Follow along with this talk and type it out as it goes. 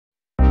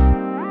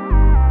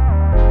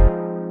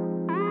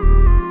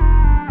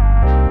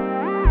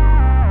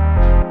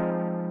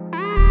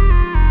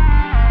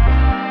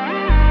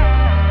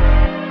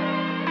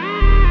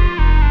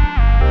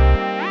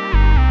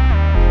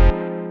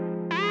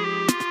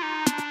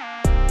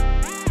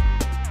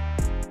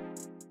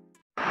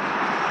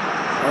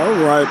All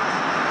right,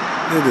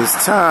 it is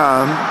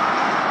time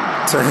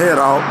to head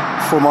out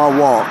for my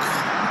walk.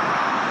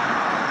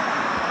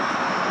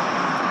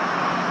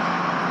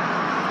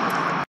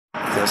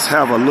 Let's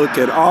have a look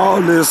at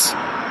all this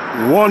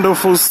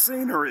wonderful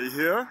scenery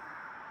here.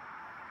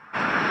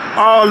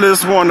 All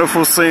this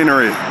wonderful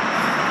scenery.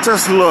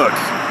 Just look.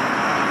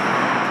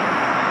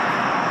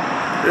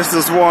 This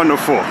is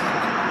wonderful.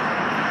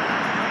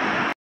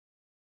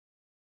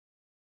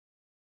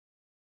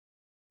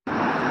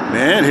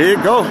 Man, here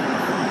you go.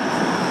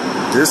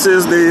 This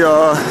is the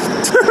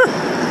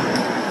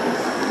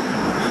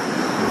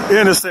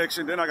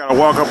intersection. Then I gotta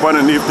walk up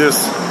underneath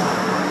this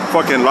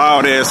fucking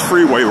loud ass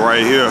freeway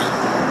right here.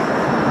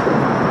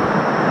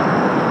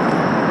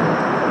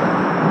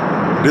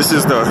 This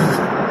is the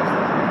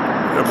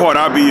part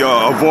I be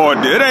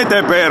avoiding. It ain't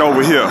that bad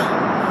over here.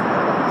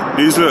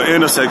 These little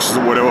intersections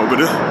or whatever, but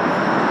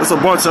there's a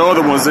bunch of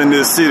other ones in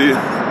this city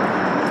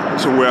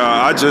to where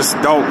I just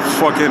don't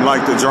fucking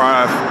like to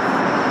drive.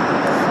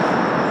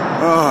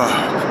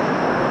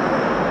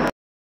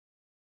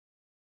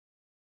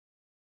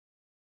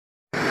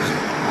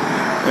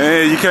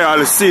 And you can't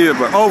hardly see it,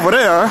 but over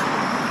there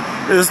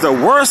is the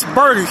worst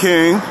Burger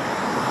King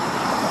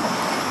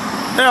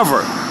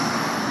ever.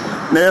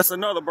 There's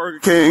another Burger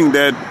King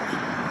that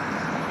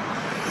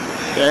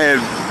had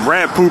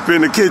rat poop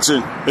in the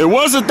kitchen. It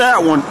wasn't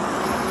that one.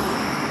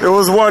 It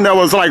was one that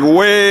was like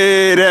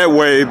way that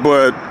way,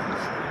 but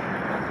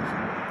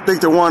I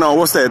think the one on,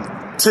 what's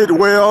that,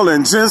 Tidwell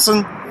and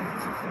Jensen?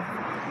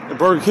 The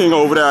Burger King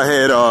over there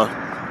had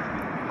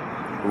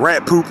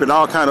rat poop and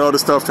all kind of other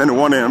stuff, and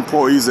one of the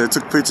employees that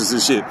took pictures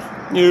and shit.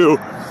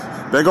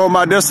 There go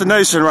my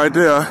destination right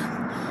there.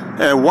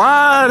 And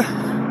why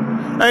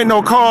ain't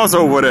no cars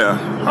over there?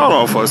 Hold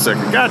on for a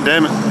second. God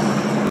damn it.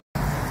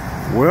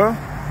 Well,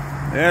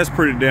 that's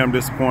pretty damn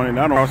disappointing.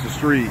 I don't cross the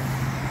street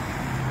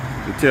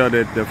to tell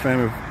that the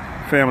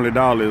Family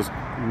Dollar is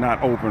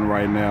not open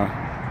right now.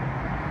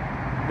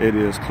 It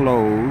is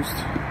closed.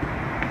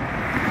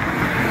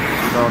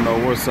 Don't know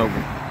what's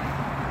open.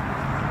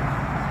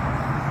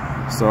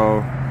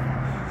 So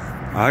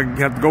I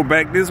have to go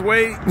back this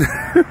way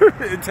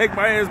and take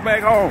my ass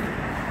back home.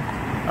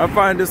 I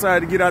finally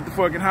decided to get out the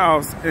fucking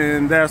house,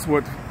 and this is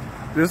what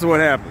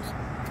happens.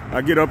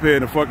 I get up here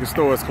and the fucking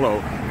store is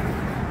closed.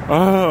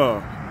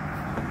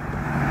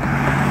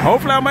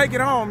 Hopefully I'll make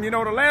it home. You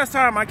know, the last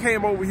time I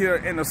came over here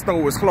and the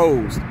store was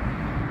closed,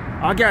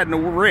 I got in a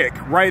wreck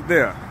right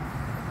there.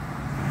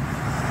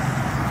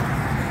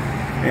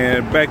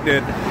 And back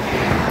that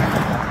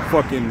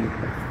fucking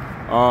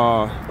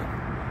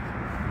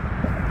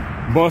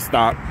bus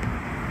stop.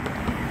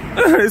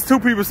 There's two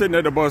people sitting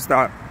at the bus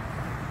stop.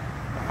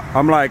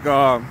 I'm like,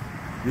 do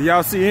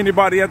y'all see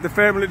anybody at the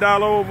Family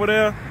Dollar over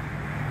there?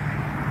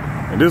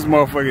 And this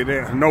motherfucker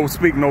there,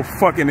 speak no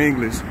fucking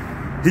English.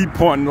 He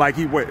pointing like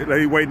he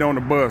waiting on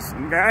the bus.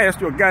 I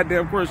asked you a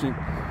goddamn question.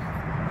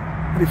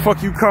 How the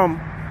fuck you come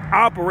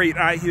operate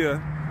out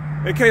here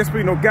and can't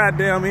speak no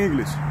goddamn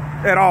English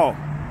at all?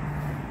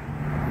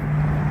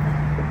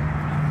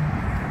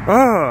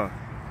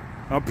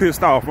 I'm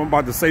pissed off. I'm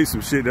about to say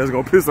some shit that's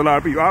gonna piss a lot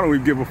of people. I don't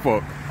even give a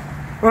fuck.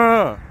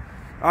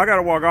 I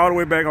gotta walk all the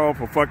way back home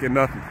for fucking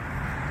nothing.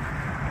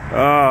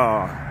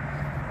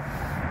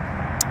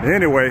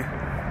 Anyway,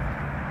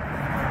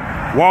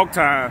 walk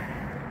time.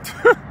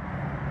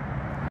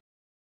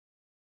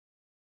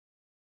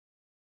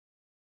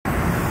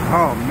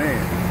 Oh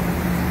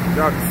man,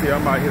 y'all can see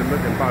I'm out here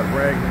looking about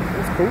ragged.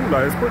 It's cool,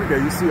 like it's pretty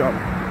good. You see I'm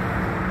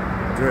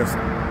dressed.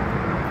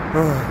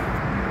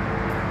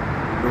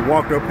 Been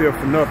walked up here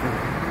for nothing.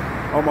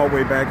 On my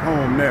way back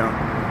home now.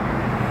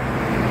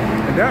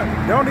 And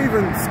that don't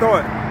even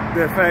start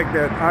the fact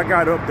that I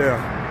got up there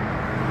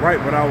right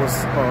when I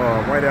was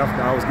right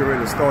after I was getting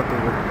ready to start the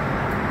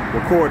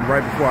recording,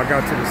 right before I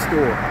got to the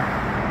store.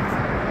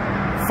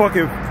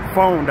 Fucking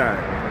phone died.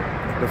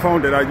 The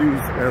phone that I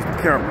use as the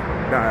camera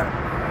died.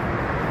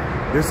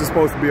 This is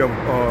supposed to be a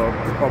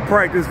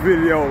practice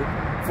video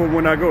for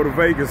when I go to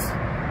Vegas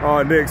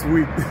next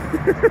week.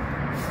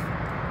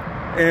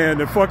 And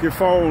the fucking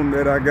phone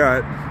that I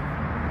got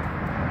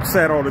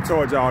sat on the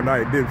charge all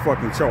night, didn't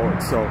fucking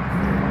charge. So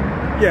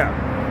yeah,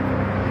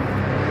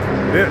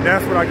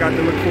 that's what I got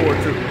to look forward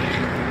to.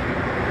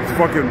 It's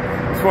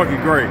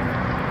fucking great.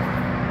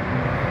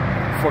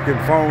 Fucking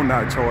phone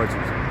not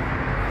charging.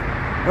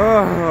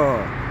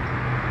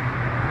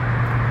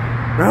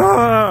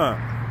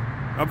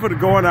 I'm gonna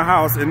go in the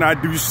house and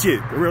not do shit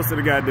the rest of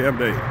the goddamn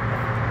day.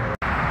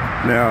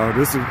 Now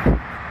this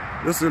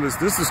is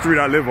the street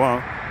I live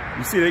on.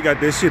 You see they got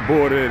that shit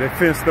boarded, they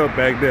fenced up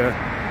back there.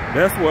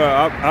 That's where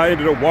I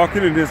ended up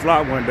walking in this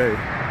lot one day.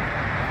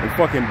 And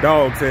fucking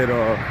dogs had,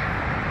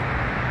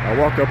 I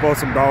walked up on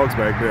some dogs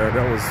back there.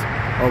 That was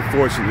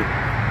unfortunate.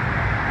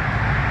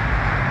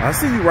 I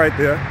see you right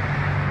there.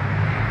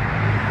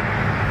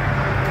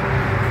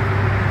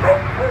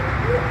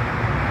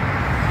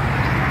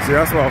 See,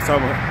 that's what I was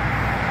talking about.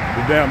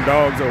 The damn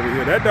dogs over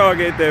here. That dog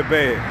ain't that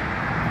bad.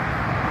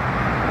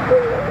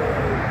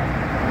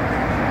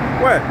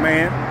 What,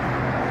 man?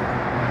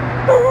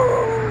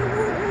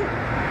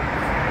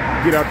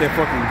 get out that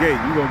fucking gate.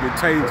 You gonna get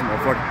tased,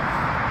 motherfucker.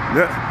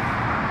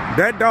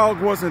 That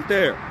dog wasn't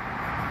there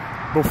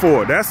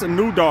before. That's a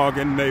new dog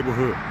in the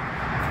neighborhood.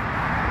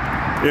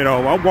 You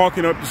know, I'm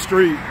walking up the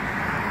street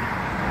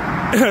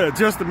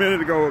just a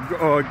minute ago,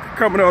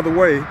 coming the other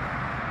way,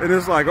 and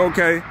it's like,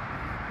 okay.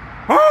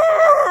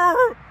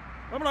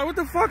 I'm like, what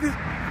the fuck is...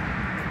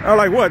 I'm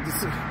like, what?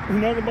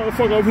 Another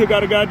motherfucker over here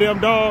got a goddamn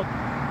dog?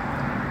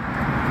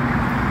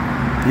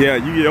 Yeah,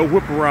 your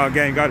whip around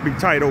gang got to be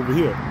tight over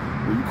here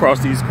when you cross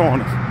these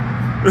corners.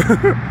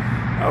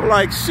 I'm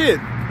like, shit.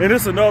 And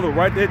it's another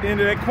right there at the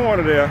end of that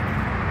corner there.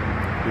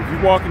 If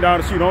you're walking down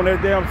the street on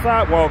that damn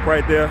sidewalk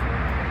right there,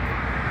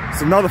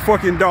 it's another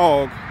fucking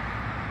dog.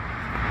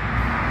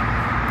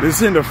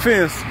 It's in the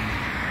fence,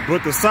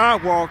 but the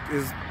sidewalk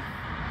is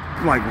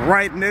like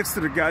right next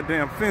to the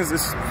goddamn fence.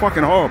 It's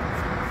fucking horrible.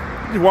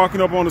 You're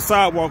walking up on the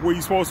sidewalk where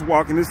you're supposed to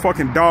walk, and this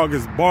fucking dog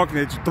is barking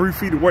at you 3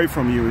 feet away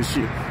from you and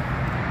shit.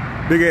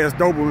 Big ass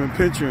Doberman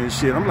picture and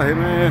shit. I'm like,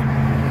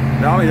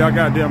 man, all of y'all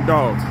goddamn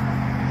dogs.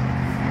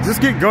 Just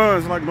get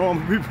guns like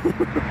normal people.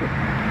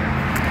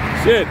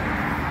 Shit.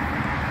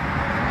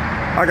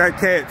 I got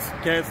cats.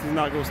 Cats is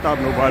not gonna stop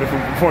nobody from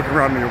fucking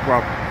around in your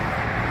property.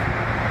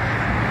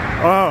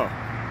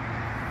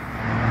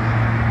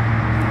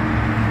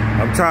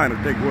 I'm trying to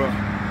think. Well,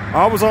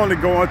 I was only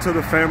going to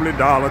the Family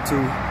Dollar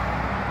too.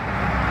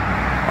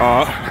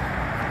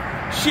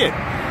 Shit.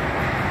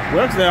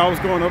 Well, actually, I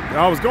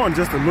was going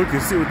just to look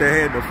and see what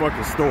they had in the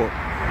fucking store.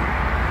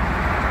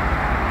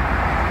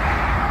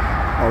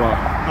 Hold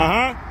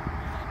on.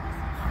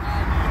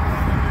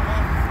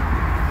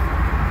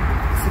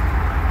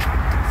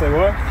 Say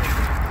what?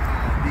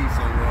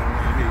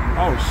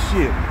 Oh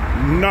shit.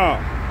 Nah.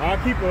 I'll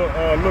keep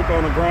a look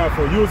on the ground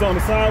for you. You was on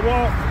the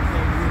sidewalk?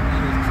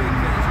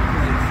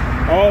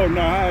 Oh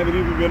no, I haven't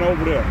even been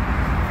over there.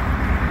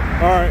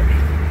 Alright.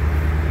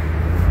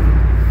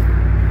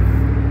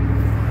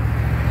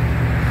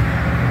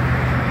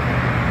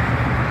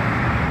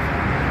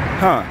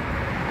 Huh.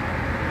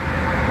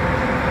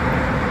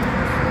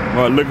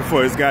 Well, looking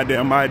for his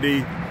goddamn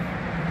ID.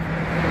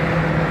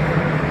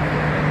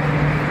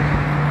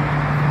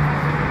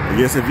 I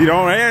guess if you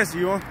don't ask,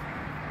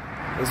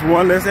 it's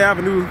one less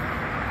avenue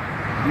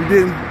you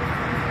didn't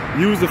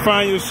use to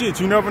find your shit.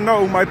 You never know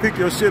who might pick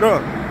your shit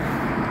up.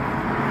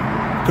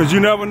 Cause you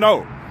never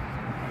know.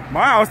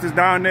 My house is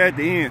down there at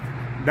the end.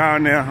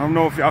 Down there. I don't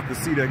know if y'all can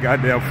see that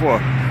goddamn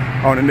far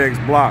on the next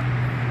block.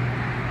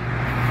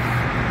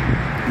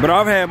 But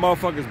I've had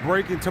motherfuckers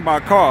break into my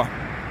car.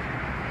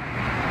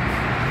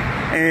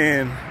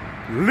 And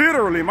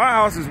literally my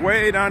house is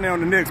way down there on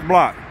the next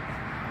block.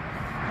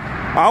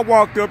 I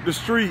walked up the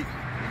street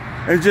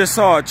and just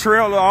saw a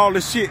trail of all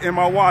the shit in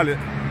my wallet.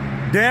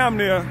 Damn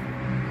near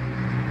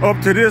up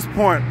to this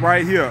point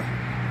right here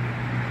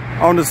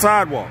on the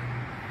sidewalk.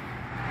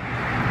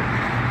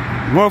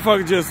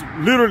 Motherfucker just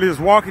literally is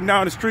walking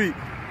down the street,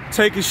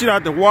 taking shit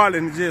out the wallet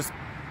and just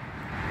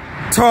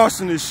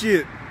tossing the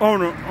shit on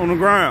the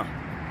ground.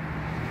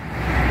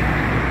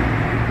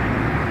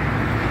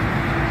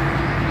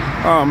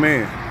 Oh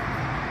man.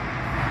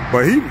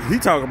 But he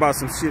talking about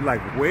some shit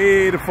like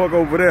way the fuck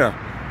over there.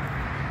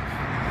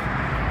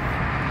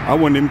 I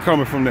wasn't even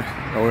coming from there.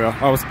 Oh well,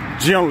 I was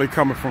generally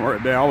coming from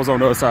right there. I was on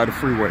the other side of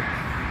the freeway.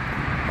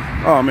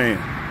 Oh man.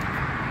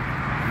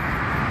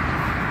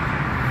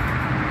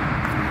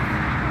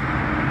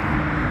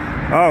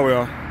 Oh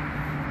well.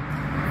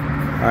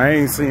 I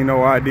ain't seen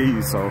no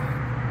ID, so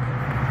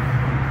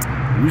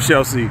we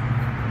shall see.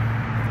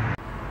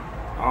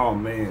 Oh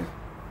man.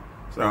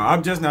 So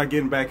I'm just not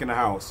getting back in the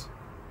house.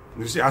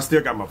 You see, I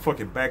still got my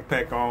fucking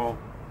backpack on.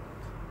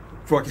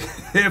 Fucking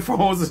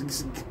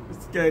headphones,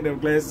 goddamn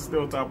glasses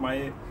still on top of my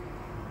head.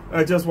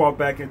 I just walked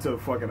back into the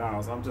fucking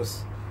house.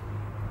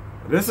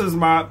 This is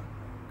my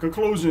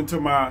conclusion to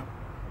my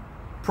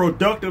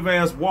productive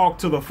ass walk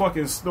to the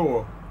fucking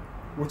store,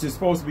 which is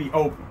supposed to be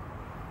open.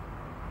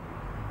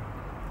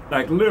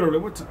 Like literally,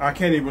 I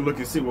can't even look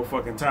and see what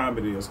fucking time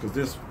it is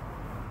because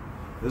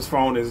this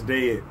phone is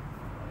dead.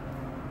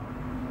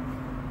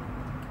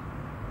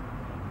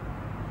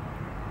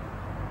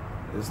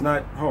 It's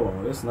not, hold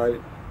on, it's not,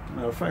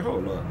 matter of fact,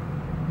 hold up.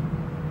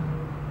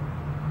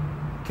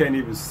 Can't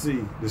even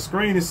see. The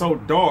screen is so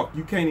dark,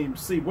 you can't even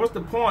see. What's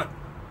the point?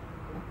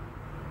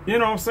 You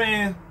know what I'm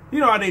saying? You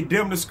know how they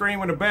dim the screen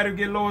when the battery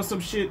get low or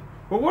some shit?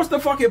 But what's the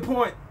fucking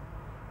point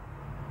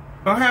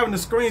of having the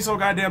screen so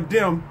goddamn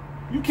dim,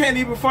 you can't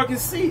even fucking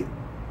see it?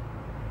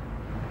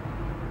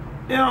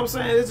 You know what I'm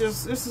saying? It's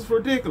just, this is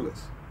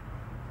ridiculous.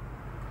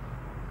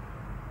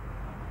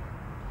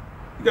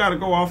 You gotta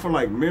go off of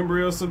like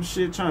memory or some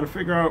shit trying to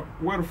figure out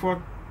where the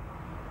fuck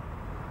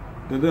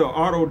the little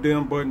auto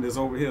dim button is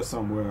over here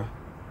somewhere.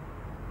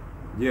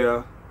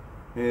 Yeah,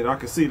 and I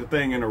can see the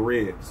thing in the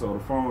red, so the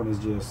phone is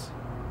just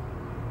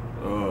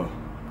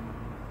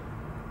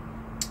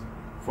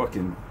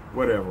fucking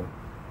whatever,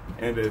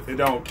 and it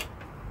don't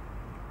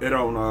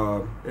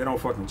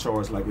fucking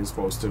charge like it's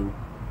supposed to.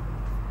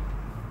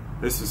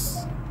 This is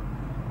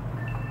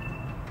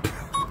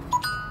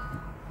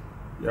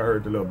y'all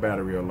heard the little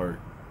battery alert.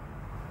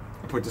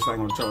 I put this thing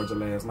on charger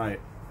last night.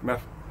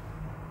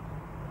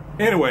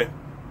 Anyway,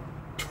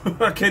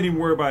 I can't even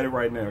worry about it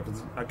right now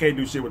because I can't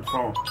do shit with the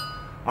phone.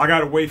 I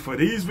gotta wait for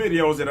these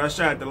videos that I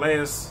shot, the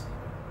last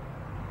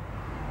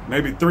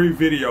maybe 3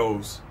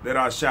 videos that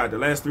I shot, the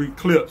last 3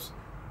 clips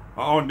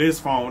are on this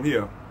phone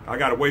here. I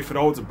gotta wait for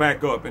those to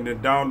back up and then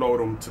download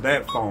them to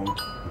that phone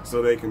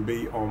so they can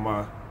be on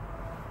my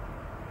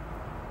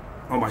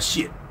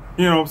shit.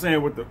 You know what I'm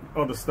saying, with the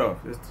other stuff.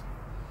 It's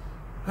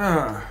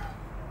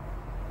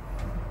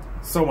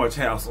so much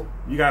hassle.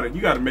 You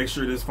gotta make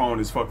sure this phone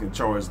is fucking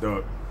charged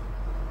up.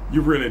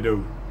 You really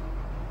do.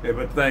 Yeah,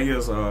 but the thing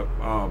is,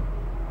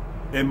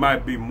 it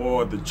might be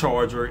more the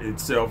charger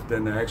itself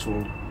than the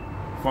actual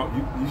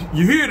phone.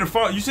 You hear the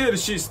phone, you see the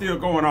shit still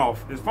going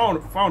off. This phone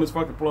is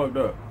fucking plugged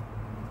up.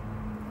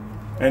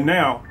 And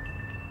now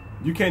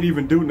you can't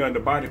even do nothing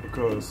about it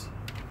because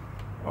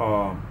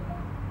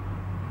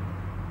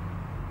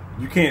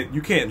you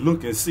can't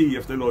look and see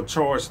if the little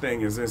charge thing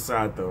is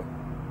inside the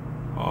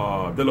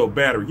little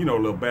battery, you know,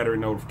 little battery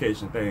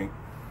notification thing.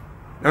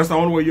 That's the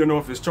only way you'll know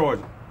if it's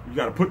charging. You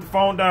gotta put the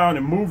phone down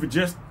and move it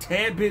just a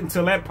tad bit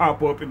until that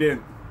pop up, and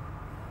then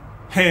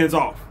hands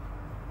off.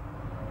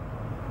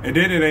 And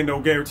then it ain't no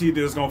guarantee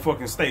that it's gonna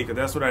fucking stay, because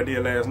that's what I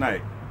did last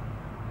night.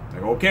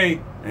 Like, okay,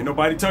 ain't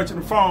nobody touching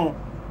the phone.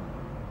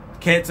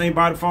 Cats ain't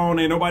by the phone,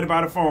 ain't nobody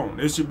by the phone.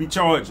 It should be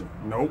charging.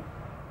 Nope.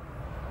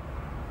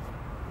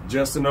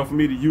 Just enough for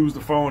me to use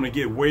the phone and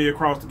get way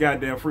across the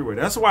goddamn freeway.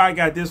 That's why I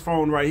got this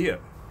phone right here.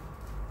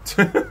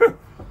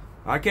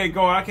 I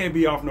can't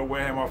be off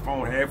nowhere, have my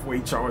phone halfway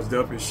charged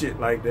up and shit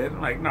like that.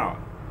 I'm like, nah.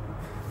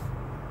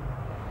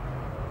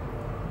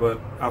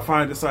 But I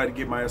finally decided to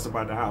get my ass up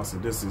out the house,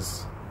 and this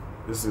is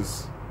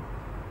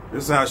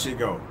how shit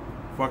go.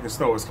 Fucking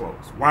store is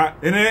closed. Why?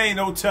 And there ain't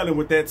no telling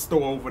with that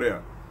store over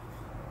there.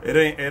 It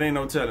ain't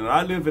no telling.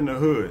 I live in the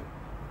hood,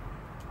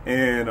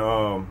 and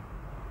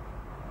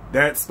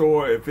that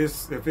store, if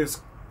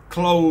it's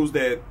closed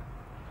at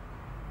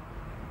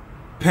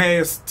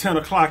past 10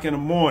 o'clock in the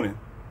morning,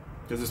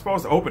 because it's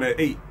supposed to open at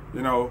 8,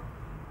 you know,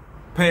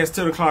 past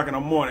 10 o'clock in the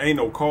morning, ain't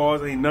no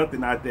cars, ain't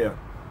nothing out there.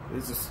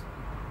 It's just,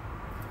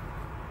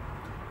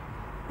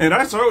 and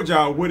I showed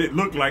y'all what it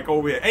looked like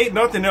over here. Ain't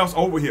nothing else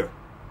over here.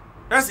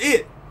 That's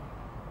it.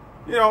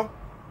 You know,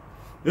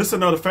 it's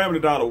another Family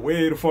Dollar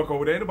way the fuck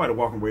over there. Ain't nobody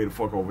walking way the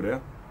fuck over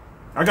there.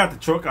 I got the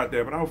truck out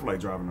there, but I don't feel like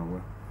driving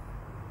nowhere.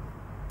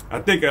 I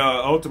think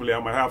ultimately I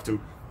might have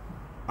to.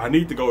 I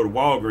need to go to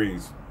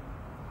Walgreens.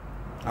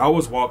 I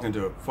was walking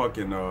to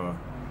fucking I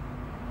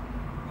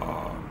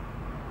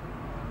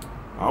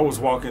was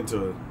walking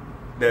to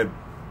that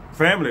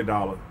Family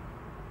Dollar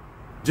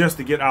just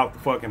to get out the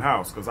fucking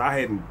house, because I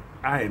hadn't,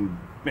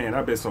 man,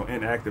 I've been so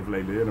inactive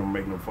lately, it don't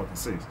make no fucking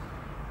sense.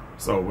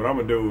 So what I'm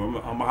gonna do, I'm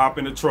gonna hop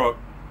in the truck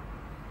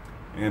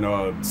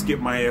and skip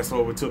my ass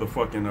over to the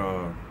fucking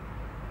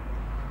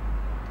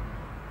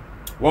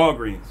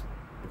Walgreens,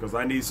 because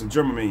I need some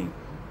Dramamine.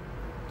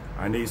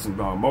 I need some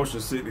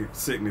motion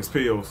sickness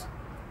pills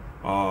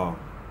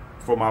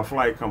for my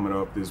flight coming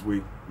up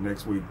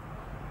next week.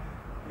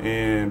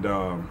 And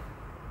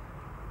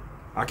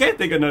I can't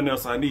think of nothing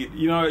else I need.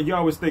 You know, you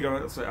always think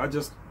of, I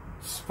just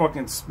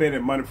fucking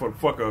spending money for the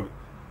fuck of it.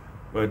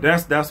 But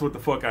that's what the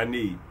fuck I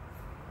need.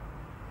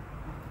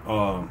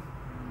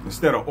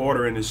 Instead of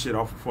ordering this shit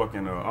off of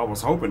fucking, I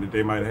was hoping that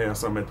they might have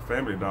something at the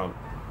Family Dollar.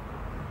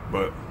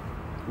 But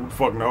who the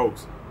fuck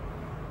knows?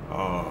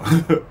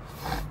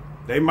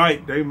 They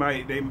might,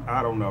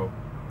 I don't know.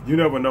 You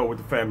never know with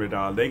the Family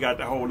Dollar. They got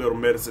the whole little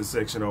medicine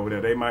section over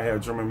there. They might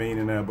have Dramamine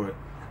in there, but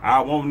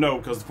I won't know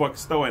because the fucking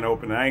store ain't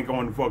open. I ain't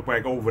going to fuck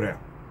back over there.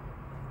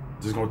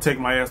 Just gonna take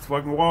my ass to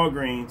fucking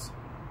Walgreens,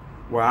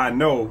 where I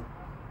know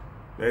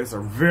there's a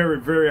very,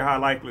 very high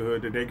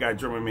likelihood that they got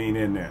Dramamine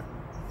in there.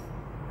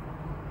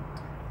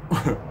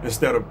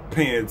 Instead of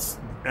paying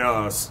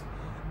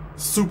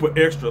super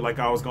extra like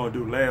I was gonna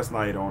do last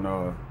night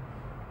on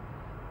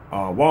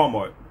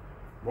Walmart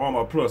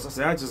Plus. I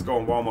said I just go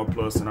on Walmart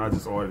Plus and I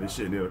just order this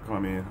shit and it'll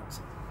come in.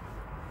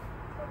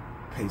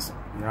 Pay some,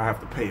 you know, I have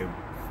to pay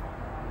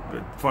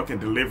the fucking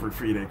delivery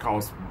fee that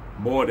costs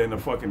more than the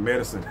fucking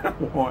medicine I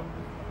want.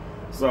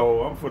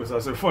 So I'm for this. I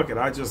said, fuck it,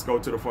 I just go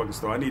to the fucking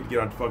store. I need to get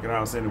out the fucking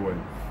house anyway.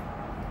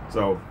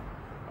 So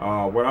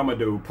what I'm gonna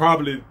do,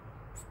 probably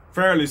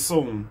fairly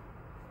soon,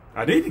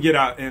 I need to get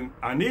out, and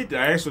I need to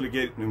actually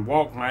get and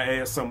walk my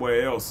ass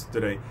somewhere else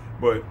today.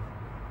 But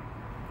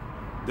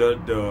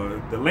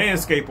the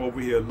landscape over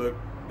here look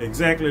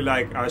exactly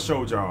like I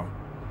showed y'all.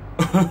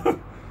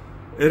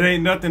 It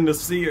ain't nothing to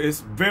see.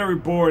 It's very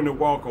boring to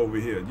walk over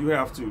here. You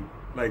have to,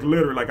 like,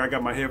 literally, like, I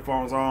got my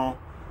headphones on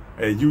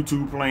and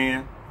YouTube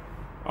playing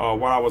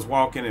while I was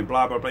walking and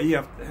blah blah blah.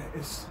 You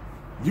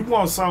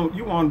want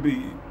to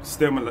be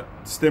stimulated.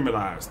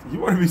 You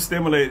want to be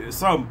stimulated.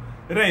 Something.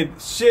 It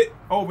ain't shit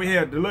over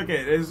here to look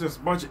at. It's just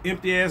a bunch of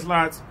empty ass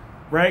lots,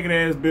 ragged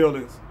ass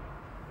buildings.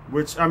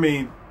 Which, I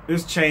mean,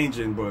 it's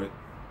changing, but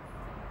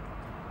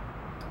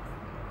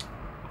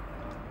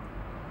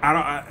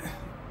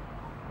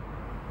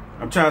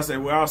I'm trying to say,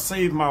 well, I'll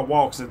save my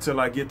walks until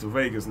I get to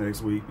Vegas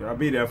next week. I'll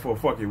be there for a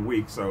fucking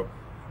week, so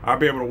I'll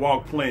be able to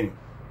walk plenty.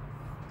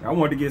 I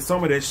wanted to get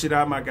some of that shit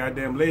out of my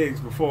goddamn legs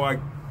before I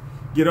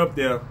get up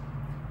there.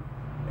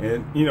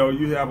 And, you know,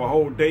 you have a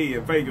whole day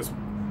in Vegas,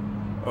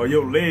 or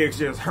your legs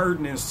just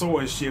hurting and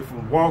sore and shit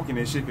from walking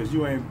and shit because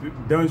you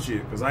ain't done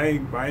shit. Because I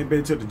ain't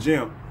been to the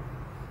gym.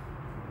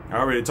 I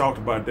already talked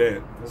about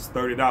that. That's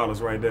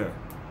 $30 right there.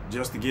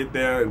 Just to get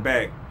there and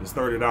back is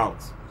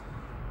 $30.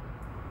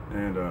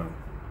 And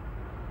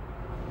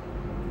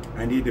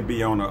I need to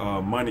be on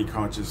a money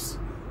conscious.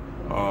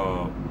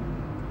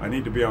 I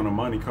need to be on a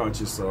money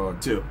conscious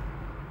tip.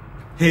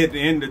 Head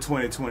into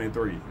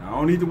 2023. I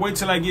don't need to wait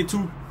till I get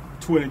to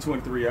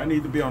 2023. I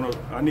need to be on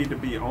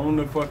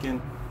the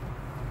fucking.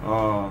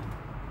 I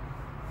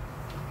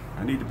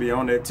need to be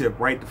on that tip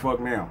right the fuck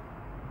now.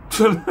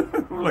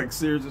 I'm like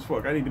serious as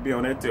fuck. I need to be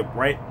on that tip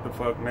right the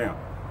fuck now.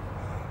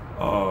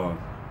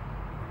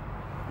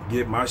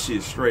 Get my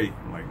shit straight.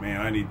 I'm like,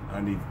 man, I need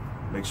to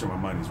make sure my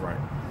money's right.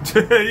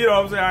 You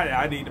know what I'm saying?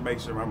 I need to make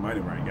sure my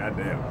money's right.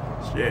 Goddamn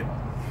shit.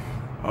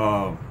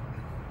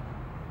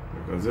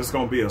 Because it's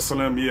gonna be a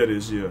slim year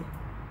this year.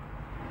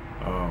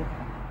 I'm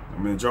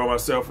gonna enjoy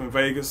myself in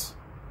Vegas.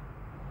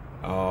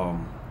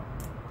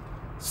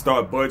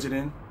 Start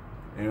budgeting,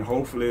 and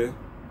hopefully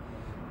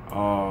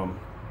I'll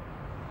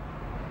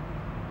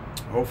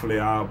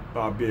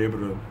be able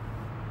to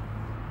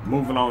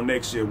move along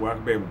next year where I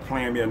can be able to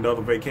plan me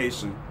another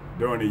vacation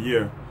during the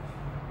year.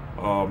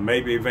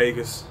 Maybe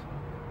Vegas.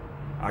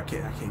 I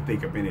can't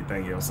think of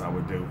anything else I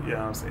would do. You know what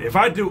I'm saying? If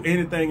I do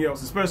anything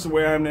else, especially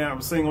where I am now,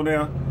 I'm single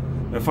now.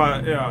 If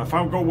I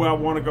go where I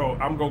want to go,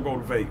 I'm gonna go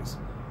to Vegas.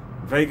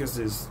 Vegas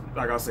is,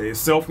 like I said, it's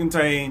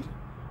self-contained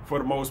for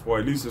the most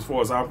part, at least as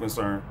far as I'm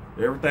concerned.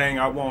 Everything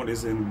I want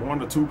is in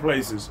one or two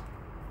places.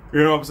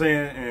 You know what I'm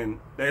saying? And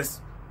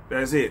that's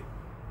it.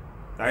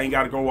 I ain't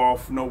got to go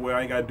off nowhere.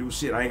 I ain't got to do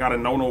shit. I ain't got to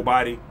know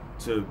nobody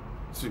to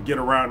get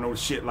around no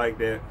shit like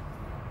that.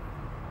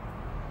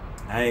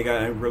 I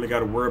ain't really got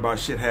to worry about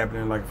shit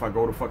happening. Like if I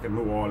go to fucking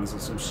New Orleans or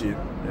some shit, you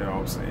know what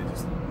I'm saying?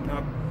 Just, you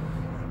know,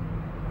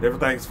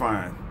 everything's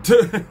fine.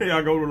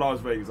 I go to Las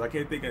Vegas. I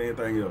can't think of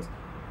anything else.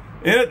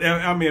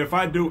 I mean, if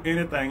I do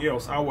anything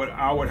else, I would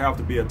have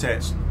to be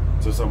attached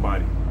to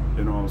somebody.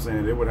 You know what I'm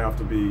saying? It would have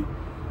to be,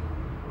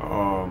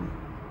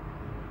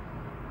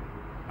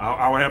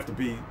 I would have to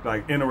be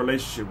like in a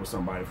relationship with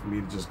somebody for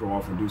me to just go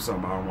off and do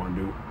something I don't want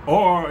to do.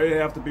 Or it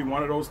have to be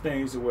one of those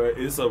things where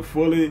it's a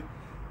fully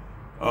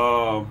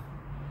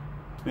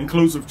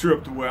inclusive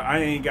trip to where I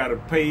ain't got to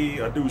pay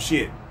or do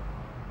shit.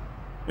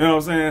 You know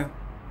what I'm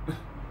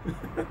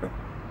saying?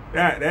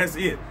 That's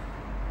it.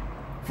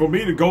 For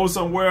me to go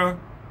somewhere,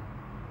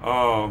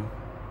 I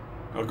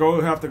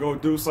have to go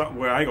do something.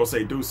 Well, I ain't gonna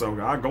say do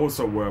something. I go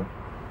somewhere,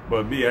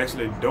 but me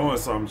actually doing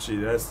some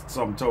shit, that's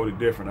something totally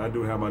different. I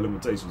do have my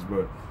limitations,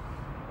 but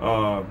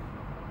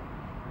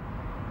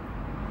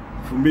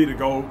for me to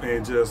go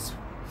and just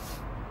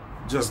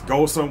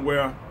go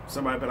somewhere,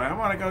 somebody be like, I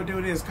want to go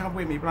do this. Come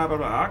with me. Blah blah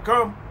blah. I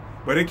come,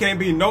 but it can't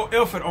be no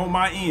effort on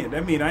my end.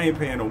 That means I ain't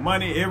paying no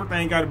money.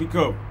 Everything got to be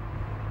covered.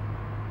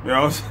 You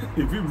know, if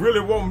you really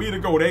want me to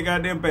go that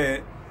goddamn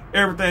bad,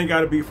 everything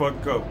got to be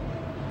fucking covered.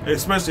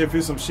 Especially if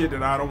it's some shit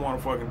that I don't want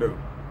to fucking do.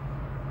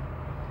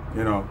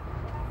 You know.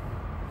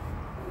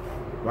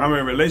 If I'm in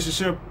a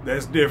relationship,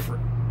 that's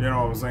different. You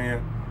know what I'm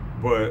saying?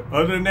 But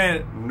other than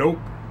that, nope.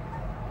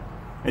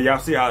 And y'all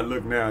see how I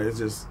look now. It's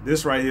just,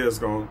 this right here is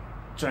going to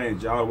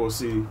change. Y'all will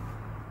see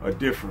a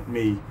different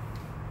me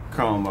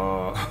come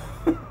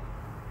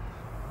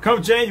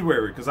come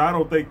January. Because I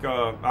don't think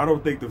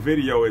the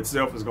video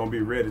itself is going to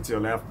be ready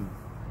till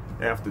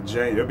after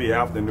January. It'll be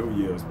after New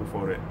Year's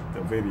before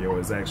the video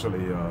is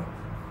actually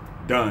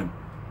done.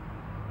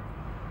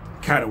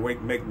 Kind of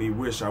make me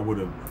wish I would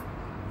have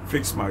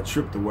fixed my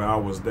trip to where I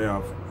was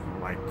there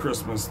from like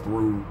Christmas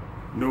through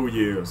New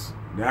Year's.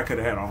 Now I could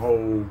have had a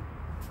whole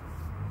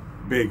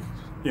big,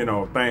 you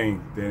know,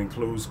 thing that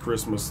includes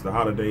Christmas, the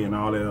holiday, and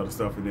all that other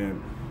stuff, and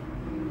then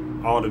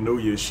all the New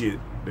Year shit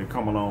that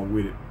come along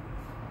with it.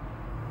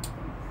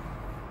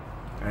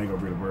 I ain't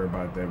gonna really worry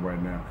about that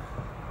right now.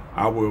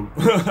 I will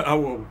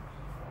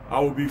I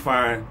will be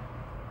fine.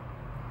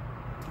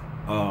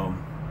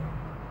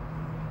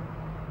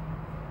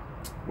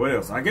 What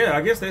else? I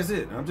guess that's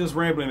it. I'm just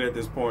rambling at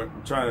this point.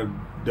 I'm trying to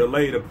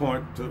delay the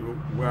point to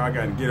where I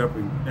got to get up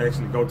and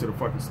actually go to the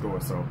fucking store.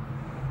 So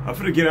I'm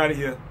finna get out of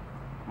here.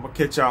 I'm gonna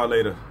catch y'all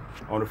later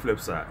on the flip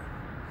side.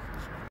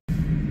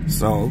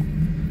 So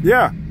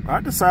yeah,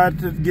 I decided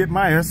to get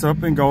my ass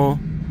up and go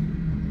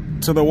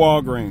to the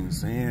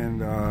Walgreens, and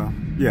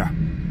yeah,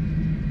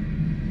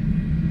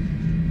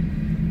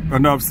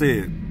 enough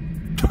said.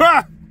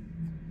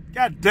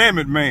 God damn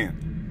it, man.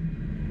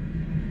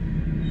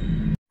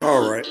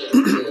 All right,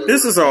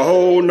 this is a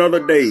whole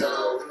nother day.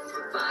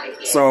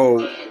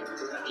 So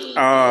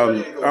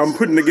I'm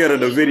putting together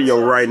the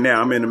video right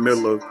now. I'm in the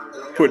middle of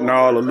putting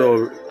all the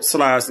little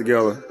slides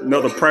together.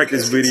 Another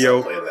practice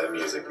video.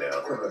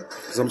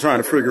 So I'm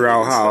trying to figure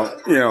out how,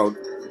 you know,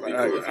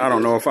 I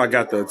don't know if I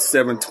got the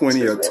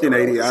 720 or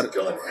 1080. I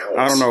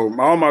don't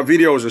know. All my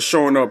videos are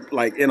showing up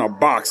like in a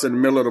box in the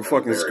middle of the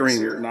fucking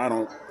screen, and I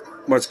don't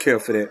much care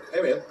for that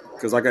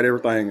because I got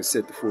everything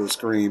set to full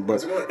screen.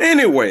 But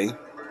anyway,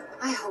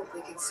 I hope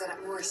we can set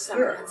up more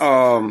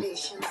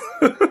foundation.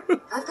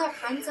 I've got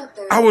friends up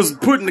there. I was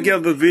putting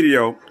together the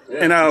video,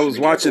 and I was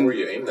watching.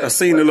 I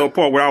seen the little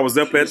part where I was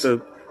up at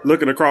the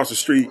looking across the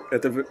street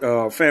at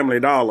the Family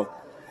Dollar.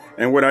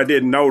 And what I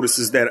didn't notice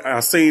is that I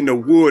seen the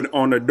wood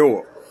on the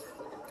door,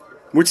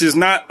 which is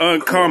not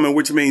uncommon,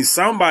 which means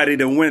somebody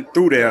that went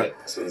through there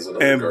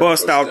and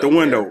bust out the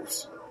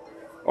windows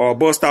or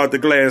bust out the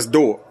glass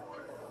door,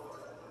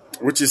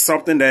 which is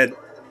something that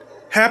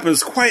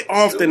happens quite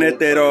often at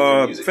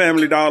that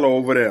Family Dollar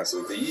over there.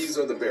 So these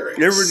are the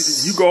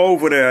barracks. You go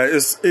over there,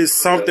 it's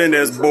something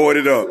that's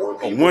boarded up.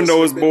 A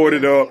window is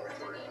boarded up,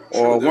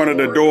 or one of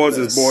the doors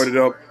is boarded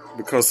up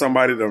because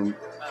somebody done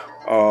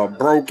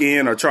broke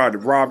in or tried to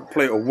rob the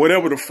place or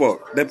whatever the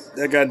fuck.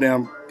 That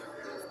goddamn.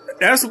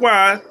 That's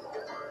why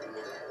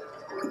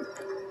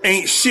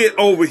ain't shit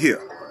over here.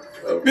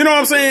 You know what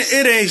I'm saying?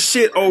 It ain't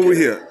shit over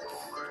here.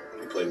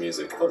 You play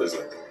music. Oh, there's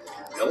an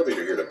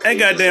elevator here to that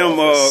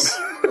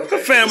goddamn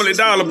Family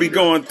Dollar be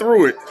going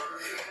through it. All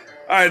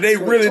right, they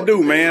really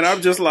do, man. I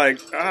was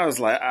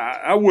like,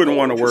 I wouldn't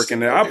want to work in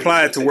there. I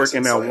applied to work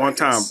in there one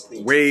time,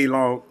 way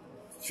long,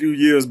 few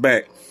years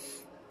back.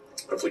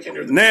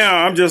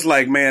 Now I'm just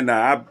like, man,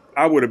 nah,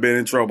 I would have been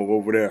in trouble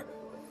over there.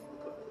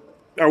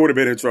 I would have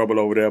been in trouble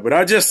over there, but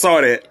I just saw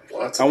that.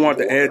 I want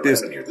to add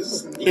this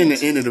in the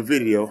end of the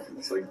video.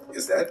 It's like,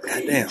 is that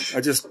Paige? Damn,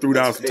 I just threw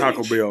down some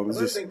Taco Bell.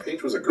 I think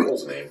Paige was a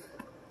girl's name.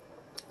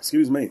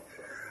 Excuse me.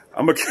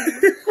 I'm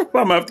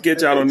gonna have to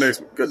catch y'all on next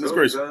one. Goodness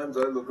gracious.